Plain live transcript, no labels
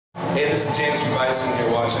Hey, this is James from Bison.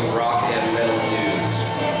 You're watching Rock and Metal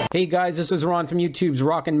News. Hey guys, this is Ron from YouTube's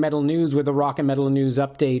Rock and Metal News with a Rock and Metal News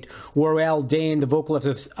update. Warrel Dane, the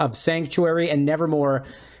vocalist of Sanctuary and Nevermore,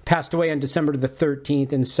 passed away on December the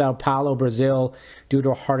 13th in São Paulo, Brazil, due to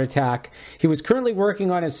a heart attack. He was currently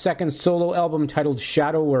working on his second solo album titled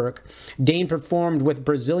Shadow Work. Dane performed with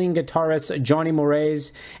Brazilian guitarists Johnny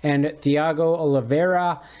Moraes and Thiago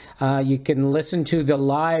Oliveira. You can listen to the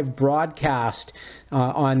live broadcast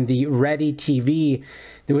on the RedeTV,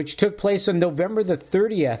 which took place on November the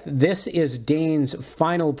 30th. This is Dane's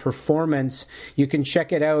final performance. You can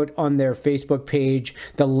check it out on their Facebook page.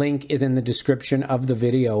 The link is in the description of the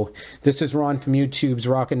video. This is Ron from YouTube's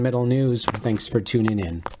Rock and Metal News. Thanks for tuning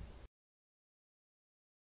in.